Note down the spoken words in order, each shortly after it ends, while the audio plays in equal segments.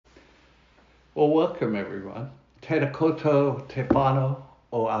Well, welcome everyone. Tena koto te whānau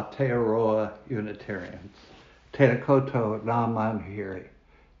o Aotearoa Unitarians. Tena koto nā manuhiri.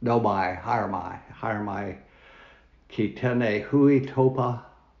 No mai, hire mai ki tēnei hui topa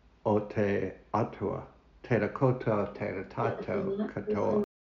o te atua. Tena koto, tena tato katoa.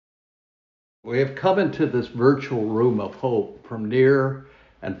 We have come into this virtual room of hope from near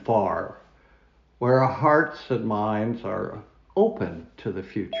and far, where our hearts and minds are open to the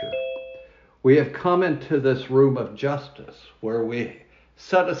future. We have come into this room of justice where we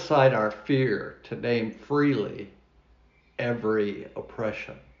set aside our fear to name freely every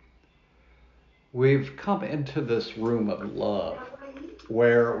oppression. We've come into this room of love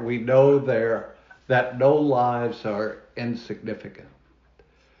where we know that no lives are insignificant.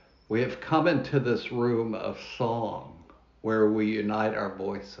 We have come into this room of song where we unite our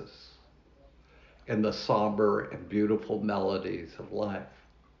voices in the somber and beautiful melodies of life.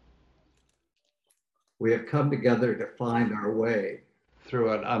 We have come together to find our way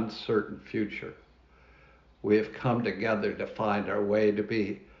through an uncertain future. We have come together to find our way to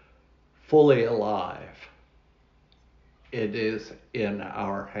be fully alive. It is in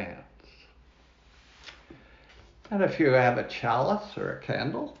our hands. And if you have a chalice or a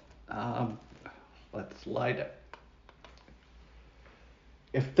candle, let's light it.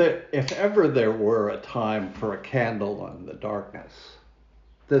 If ever there were a time for a candle in the darkness,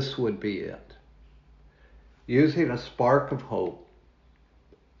 this would be it. Using a spark of hope,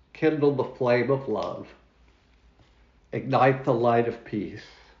 kindle the flame of love, ignite the light of peace,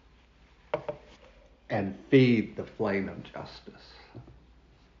 and feed the flame of justice.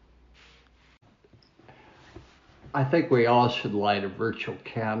 I think we all should light a virtual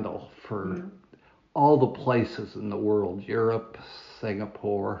candle for all the places in the world, Europe,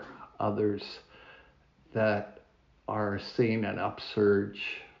 Singapore, others, that are seeing an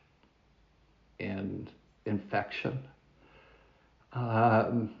upsurge in infection.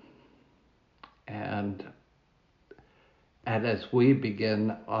 And as we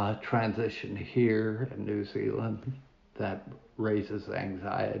begin a transition here in New Zealand, that raises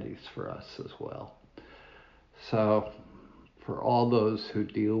anxieties for us as well. So for all those who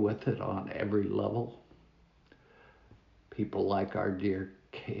deal with it on every level, people like our dear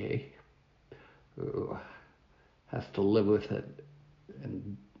Kay, who has to live with it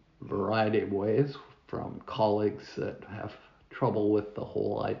in a variety of ways, from colleagues that have trouble with the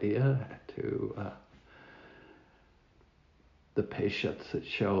whole idea to the patients that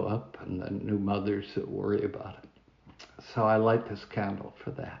show up and the new mothers that worry about it. So I light this candle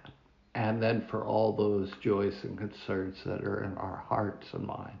for that. And then for all those joys and concerns that are in our hearts and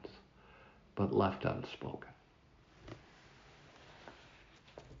minds, but left unspoken.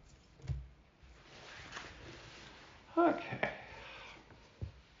 Okay.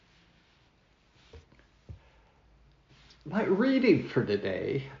 My reading for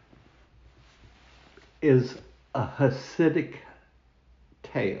today is a Hasidic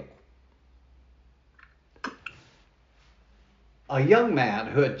tale. A young man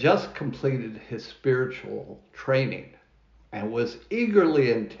who had just completed his spiritual training and was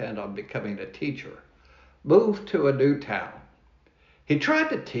eagerly intent on becoming a teacher moved to a new town. He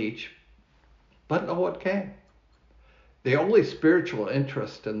tried to teach, but no one came. The only spiritual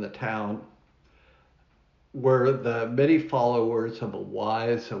interest in the town were the many followers of a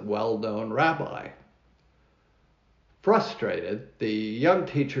wise and well-known rabbi. Frustrated, the young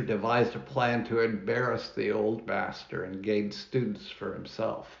teacher devised a plan to embarrass the old master and gain students for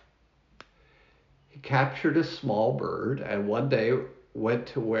himself. He captured a small bird and one day went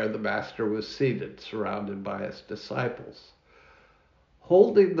to where the master was seated, surrounded by his disciples.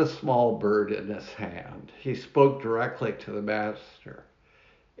 Holding the small bird in his hand, he spoke directly to the master.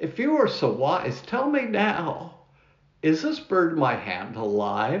 "If you are so wise, tell me now, is this bird in my hand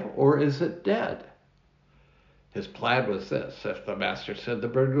alive or is it dead?" His plan was this: if the master said the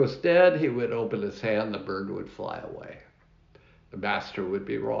bird was dead, he would open his hand, the bird would fly away. The master would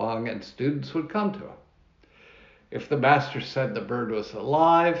be wrong and students would come to him. If the master said the bird was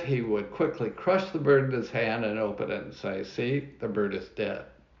alive, he would quickly crush the bird in his hand and open it and say, "See, the bird is dead."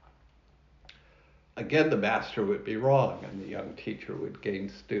 Again, the master would be wrong and the young teacher would gain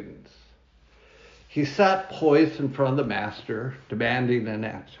students. He sat poised in front of the master, demanding an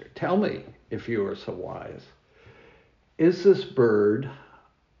answer. "Tell me, if you are so wise, is this bird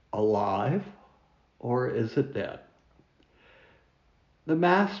alive or is it dead?" The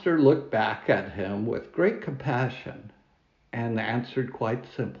master looked back at him with great compassion and answered quite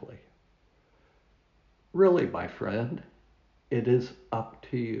simply, "Really, my friend, it is up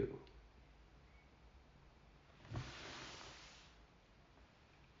to you."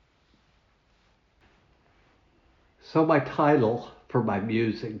 So my title for my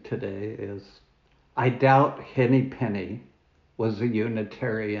musing today is I Doubt Henny Penny Was a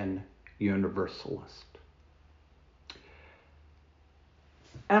Unitarian Universalist.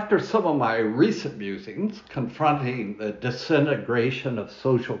 After some of my recent musings confronting the disintegration of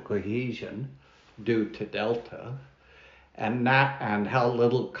social cohesion due to Delta and how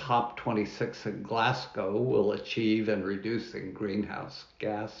little COP26 in Glasgow will achieve in reducing greenhouse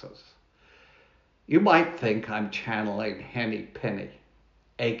gases, you might think I'm channeling Henny Penny,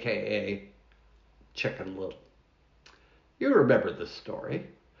 aka Chicken Little. You remember the story.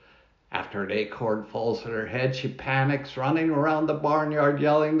 After an acorn falls on her head, she panics, running around the barnyard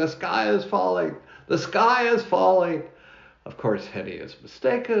yelling, "The sky is falling! The sky is falling!" Of course, Henny is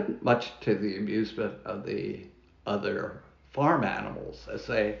mistaken, much to the amusement of the other farm animals, as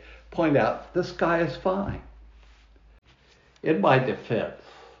they point out, the sky is fine. In my defense,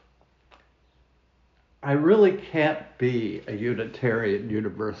 I really can't be a Unitarian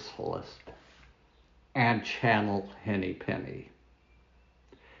Universalist and channel Henny Penny.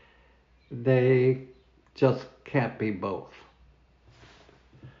 They just can't be both.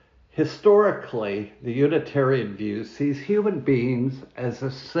 Historically, the Unitarian view sees human beings as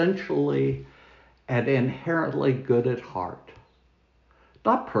essentially and inherently good at heart.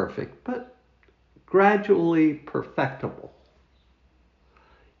 Not perfect, but gradually perfectible.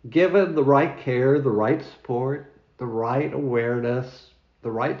 Given the right care, the right support, the right awareness,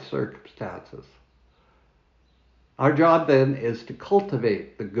 the right circumstances. Our job then is to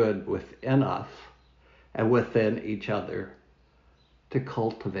cultivate the good within us and within each other, to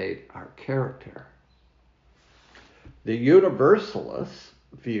cultivate our character. The Universalist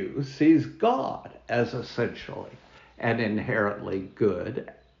view sees God as essentially and inherently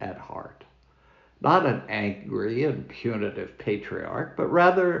good at heart. Not an angry and punitive patriarch, but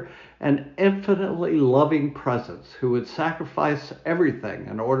rather an infinitely loving presence who would sacrifice everything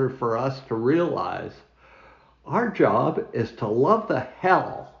in order for us to realize our job is to love the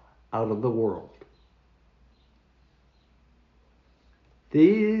hell out of the world.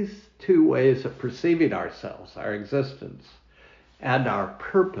 These two ways of perceiving ourselves, our existence, and our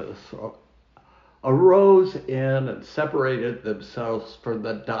purpose arose in and separated themselves from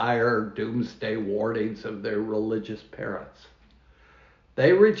the dire doomsday warnings of their religious parents.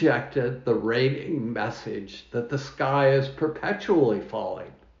 They rejected the reigning message that the sky is perpetually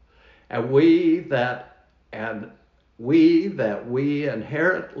falling, and we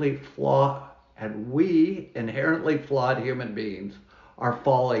inherently flawed human beings are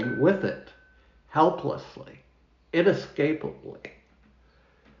falling with it, helplessly, inescapably.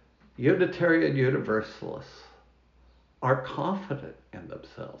 Unitarian Universalists are confident in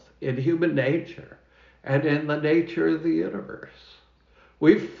themselves, in human nature, and in the nature of the universe.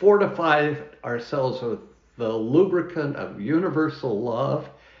 We've fortified ourselves with the lubricant of universal love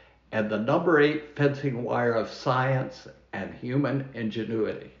and the number 8 fencing wire of science and human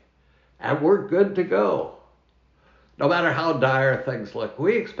ingenuity. And we're good to go. No matter how dire things look,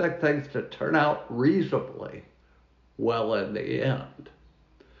 we expect things to turn out reasonably well in the end.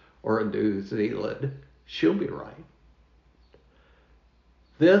 Or in New Zealand, she'll be right.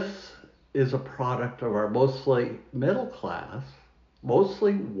 This is a product of our mostly middle class,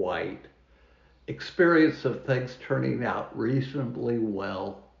 mostly white experience of things turning out reasonably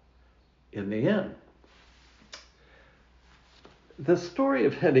well in the end. The story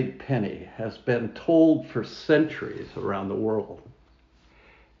of Henny Penny has been told for centuries around the world,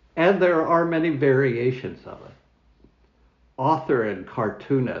 and there are many variations of it. Author and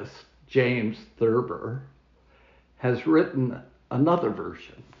cartoonist James Thurber has written another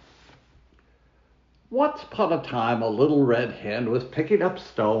version. Once upon a time, a little red hen was picking up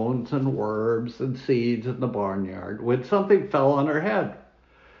stones and worms and seeds in the barnyard when something fell on her head.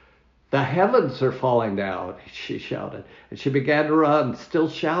 "The heavens are falling down," she shouted, and she began to run, still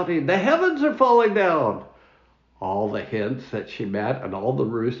shouting, "The heavens are falling down." All the hens that she met and all the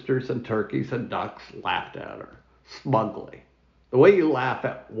roosters and turkeys and ducks laughed at her, smugly, the way you laugh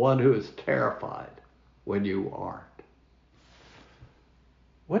at one who is terrified when you aren't.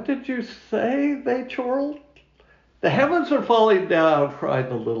 "What did you say?" they chortled. "The heavens are falling down," cried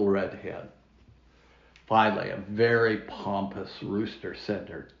the little red hen. Finally, a very pompous rooster said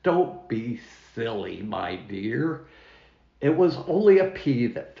to her, "Don't be silly, my dear. It was only a pea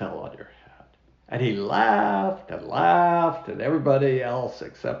that fell on your head." And he laughed and laughed, and everybody else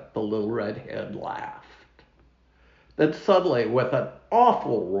except the little red hen laughed. Then suddenly, with an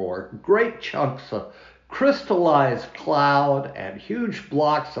awful roar, great chunks of crystallized cloud and huge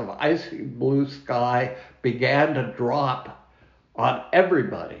blocks of icy blue sky began to drop on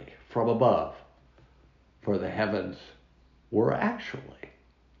everybody from above. for the heavens were actually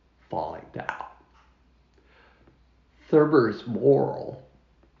falling down. Thurber's moral,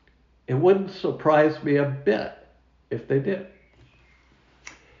 it wouldn't surprise me a bit if they did.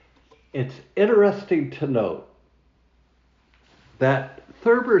 It's interesting to note that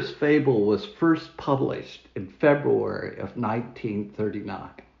Thurber's fable was first published in February of 1939.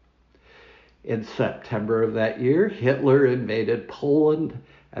 In September of that year, Hitler invaded Poland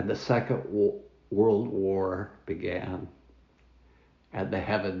and the Second World War began, and the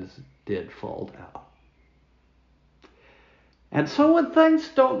heavens did fall down. And so when things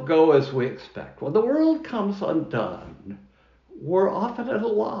don't go as we expect, when the world comes undone, we're often at a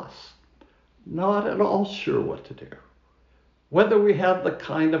loss, not at all sure what to do. Whether we have the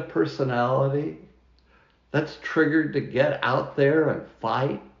kind of personality that's triggered to get out there and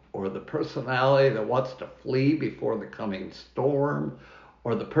fight, or the personality that wants to flee before the coming storm,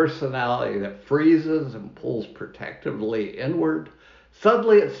 or the personality that freezes and pulls protectively inward,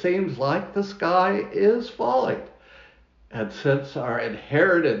 suddenly it seems like the sky is falling. And since our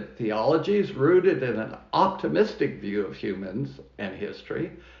inherited theologies, rooted in an optimistic view of humans and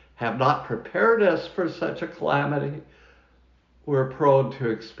history, have not prepared us for such a calamity, we're prone to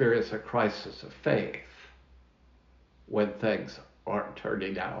experience a crisis of faith when things aren't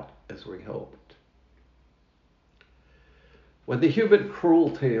turning out as we hoped. When the human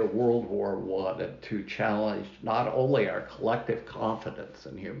cruelty of World War I and II challenged not only our collective confidence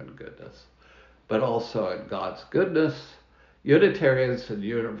in human goodness, but also in God's goodness, Unitarians and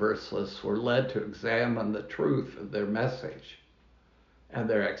Universalists were led to examine the truth of their message and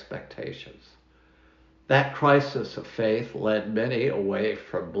their expectations. That crisis of faith led many away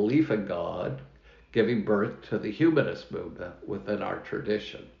from belief in God, giving birth to the humanist movement within our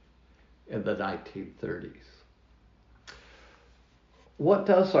tradition in the 1930s. What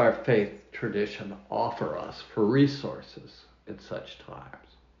does our faith tradition offer us for resources in such times?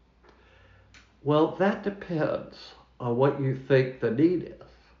 Well, that depends on what you think the need is.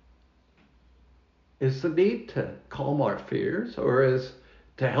 Is the need to calm our fears, or is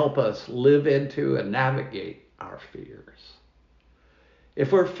to help us live into and navigate our fears?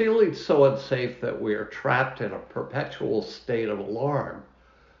 If we're feeling so unsafe that we are trapped in a perpetual state of alarm,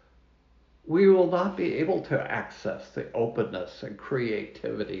 we will not be able to access the openness and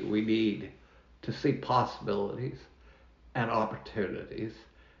creativity we need to see possibilities and opportunities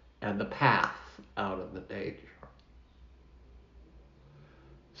and the path out of the danger.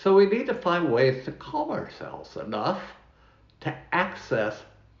 So we need to find ways to calm ourselves enough to access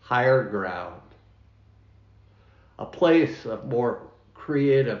higher ground, a place of more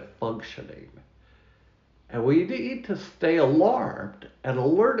creative functioning. And we need to stay alarmed and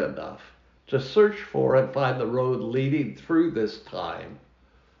alert enough to search for and find the road leading through this time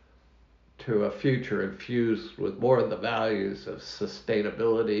to a future infused with more of the values of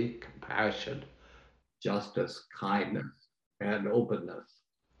sustainability, compassion, justice, kindness, and openness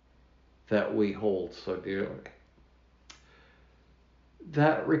that we hold so dearly.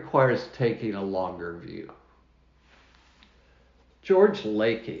 That requires taking a longer view. George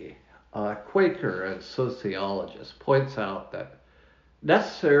Lakey, a Quaker and sociologist, points out that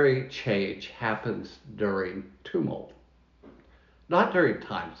necessary change happens during tumult, not during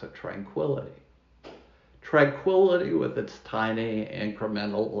times of tranquility. Tranquility, with its tiny,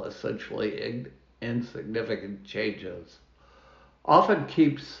 incremental, essentially insignificant changes, often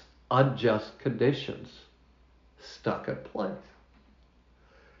keeps unjust conditions stuck in place.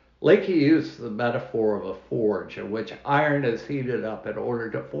 Lakey used the metaphor of a forge in which iron is heated up in order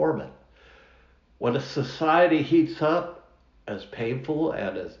to form it. When a society heats up, as painful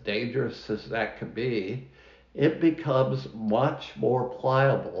and as dangerous as that can be, it becomes much more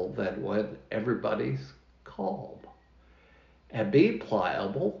pliable than when everybody's calm. And being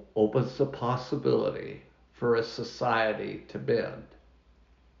pliable opens the possibility for a society to bend.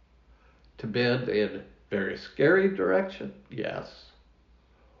 To bend in very scary direction, yes,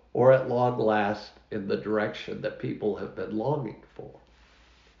 or at long last in the direction that people have been longing for.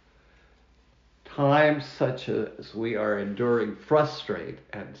 Times such as we are enduring frustrate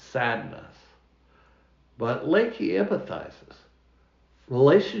and sadness, but Lakey empathizes.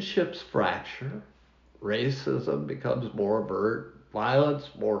 Relationships fracture, racism becomes more overt, violence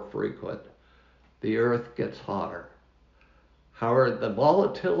more frequent, the earth gets hotter. However, the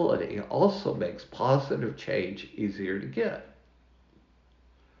volatility also makes positive change easier to get.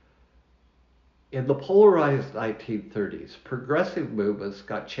 In the polarized 1930s, progressive movements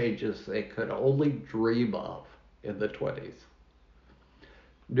got changes they could only dream of in the 20s.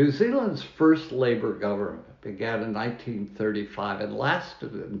 New Zealand's first Labour government began in 1935 and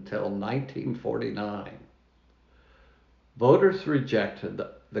lasted until 1949. Voters rejected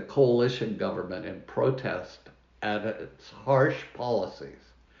the coalition government in protest at its harsh policies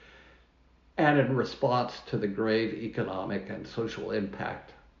and in response to the grave economic and social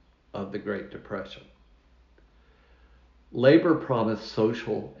impact of the Great Depression. Labor promised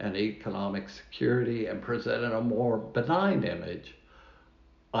social and economic security and presented a more benign image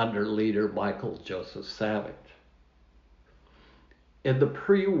under leader Michael Joseph Savage. In the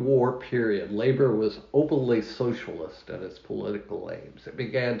pre-war period, labor was openly socialist in its political aims. It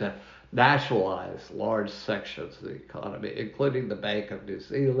began to nationalize large sections of the economy, including the Bank of New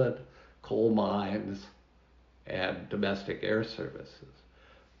Zealand, coal mines, and domestic air services.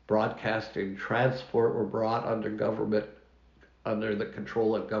 Broadcasting and transport were brought under the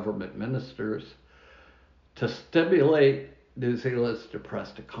control of government ministers. To stimulate New Zealand's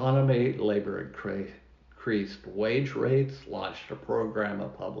depressed economy, labor increased wage rates, launched a program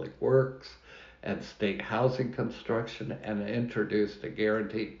of public works and state housing construction, and introduced a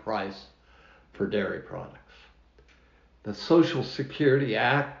guaranteed price for dairy products. The Social Security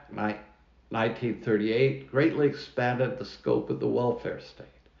Act, 1938, greatly expanded the scope of the welfare state,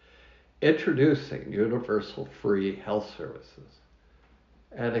 introducing universal free health services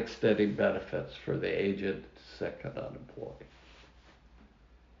and extending benefits for the aged, sick, and unemployed.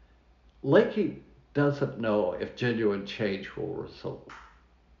 Leakey doesn't know if genuine change will result,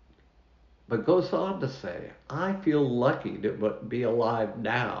 but goes on to say, I feel lucky to be alive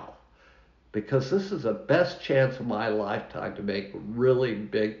now because this is the best chance of my lifetime to make really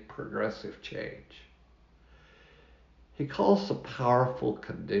big progressive change. He calls the powerful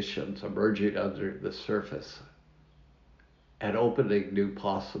conditions emerging under the surface and opening new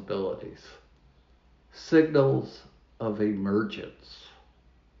possibilities signals of emergence.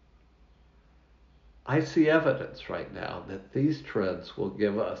 I see evidence right now that these trends will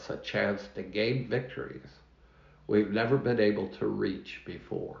give us a chance to gain victories we've never been able to reach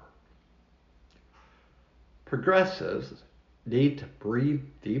before. Progressives need to breathe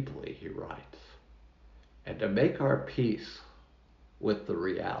deeply, he writes, and to make our peace with the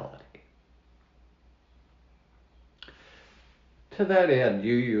reality. To that end,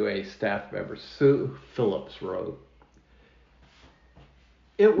 UUA staff member Sue Phillips wrote,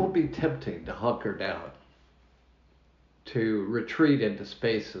 it will be tempting to hunker down, to retreat into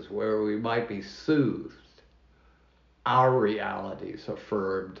spaces where we might be soothed, our realities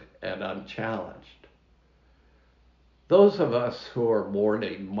affirmed and unchallenged. Those of us who are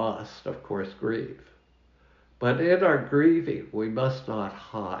mourning must, of course, grieve. But in our grieving, we must not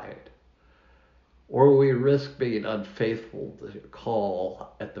hide, or we risk being unfaithful to the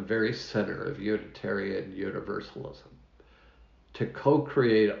call at the very center of Unitarian Universalism, to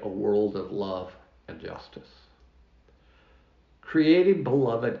co-create a world of love and justice. Creating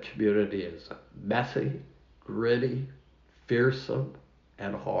beloved community is messy, gritty, fearsome,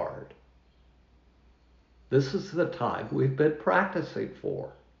 and hard. This is the time we've been practicing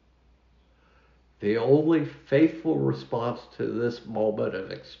for. The only faithful response to this moment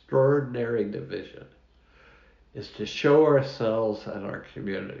of extraordinary division is to show ourselves and our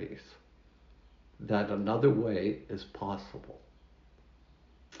communities that another way is possible.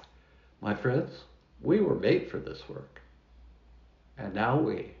 My friends, we were made for this work, and now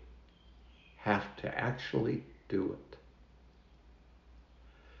we have to actually do it.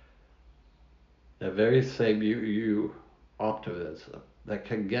 The very same UU optimism that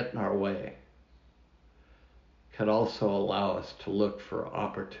can get in our way can also allow us to look for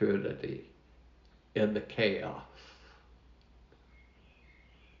opportunity in the chaos,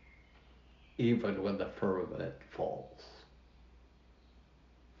 even when the firmament falls.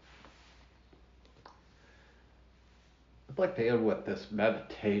 I'd like to end with this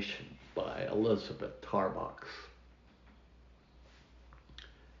meditation by Elizabeth Tarbox.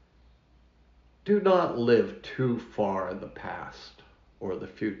 Do not live too far in the past or the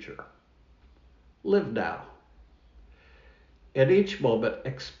future. Live now. At each moment,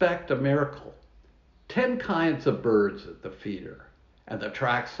 expect a miracle. 10 kinds of birds at the feeder, and the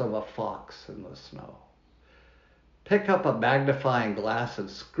tracks of a fox in the snow. Pick up a magnifying glass and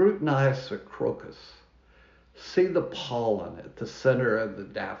scrutinize the crocus. See the pollen at the center of the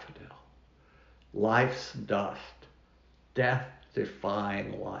daffodil. Life's dust, death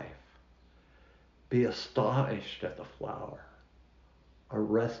defying life. Be astonished at the flower,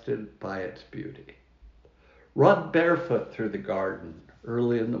 arrested by its beauty. Run barefoot through the garden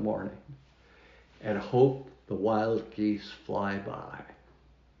early in the morning and hope the wild geese fly by.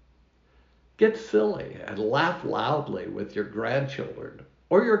 Get silly and laugh loudly with your grandchildren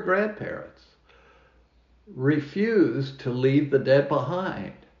or your grandparents. Refuse to leave the dead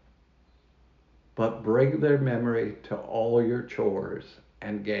behind. but bring their memory to all your chores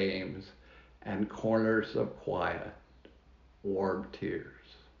and games and corners of quiet, warm tears.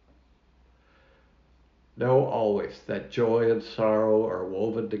 Know always that joy and sorrow are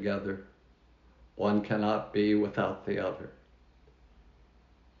woven together. One cannot be without the other.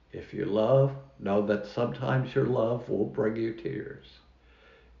 If you love, know that sometimes your love will bring you tears.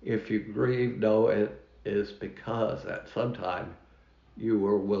 If you grieve, know it is because at some time you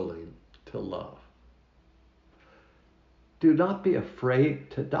were willing to love. Do not be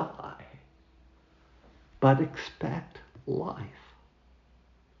afraid to die, but expect life.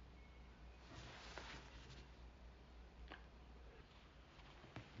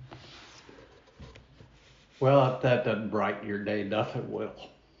 Well, if that doesn't brighten your day, nothing will.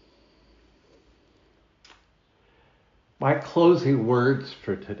 My closing words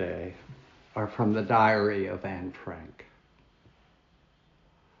for today are from the diary of Anne Frank.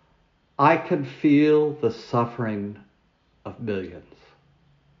 I can feel the suffering of millions,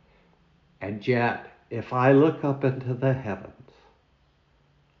 and yet if I look up into the heavens,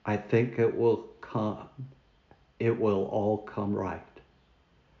 I think it will all come right,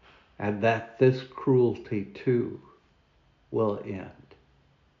 and that this cruelty too will end,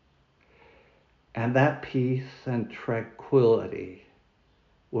 and that peace and tranquility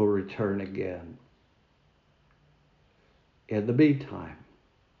will return again. In the meantime,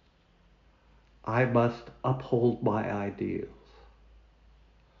 I must uphold my ideals,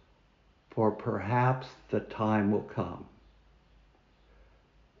 for perhaps the time will come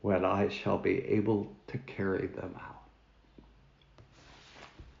when I shall be able to carry them out.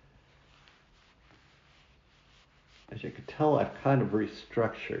 As you can tell, I've kind of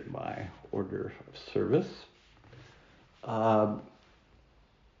restructured my order of service.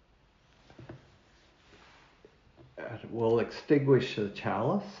 We'll extinguish the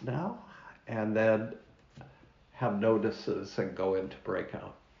chalice now, and then have notices and go into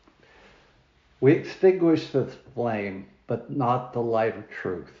breakout. We extinguish this flame, but not the light of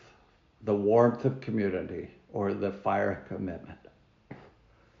truth, the warmth of community, or the fire of commitment.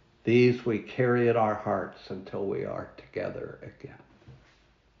 These we carry in our hearts until we are together again.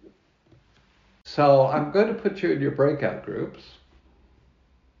 So I'm going to put you in your breakout groups.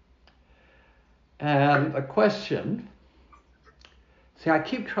 And the question, see, I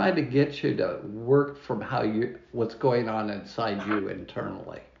keep trying to get you to work from what's going on inside you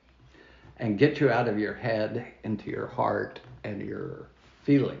internally, and get you out of your head into your heart and your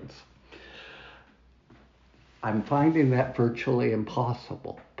feelings. I'm finding that virtually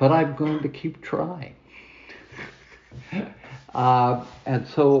impossible, but I'm going to keep trying. And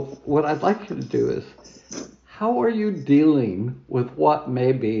so what I'd like you to do is, how are you dealing with what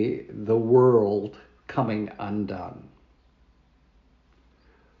may be the world coming undone?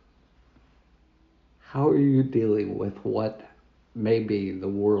 How are you dealing with what may be the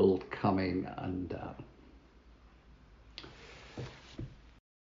world coming undone?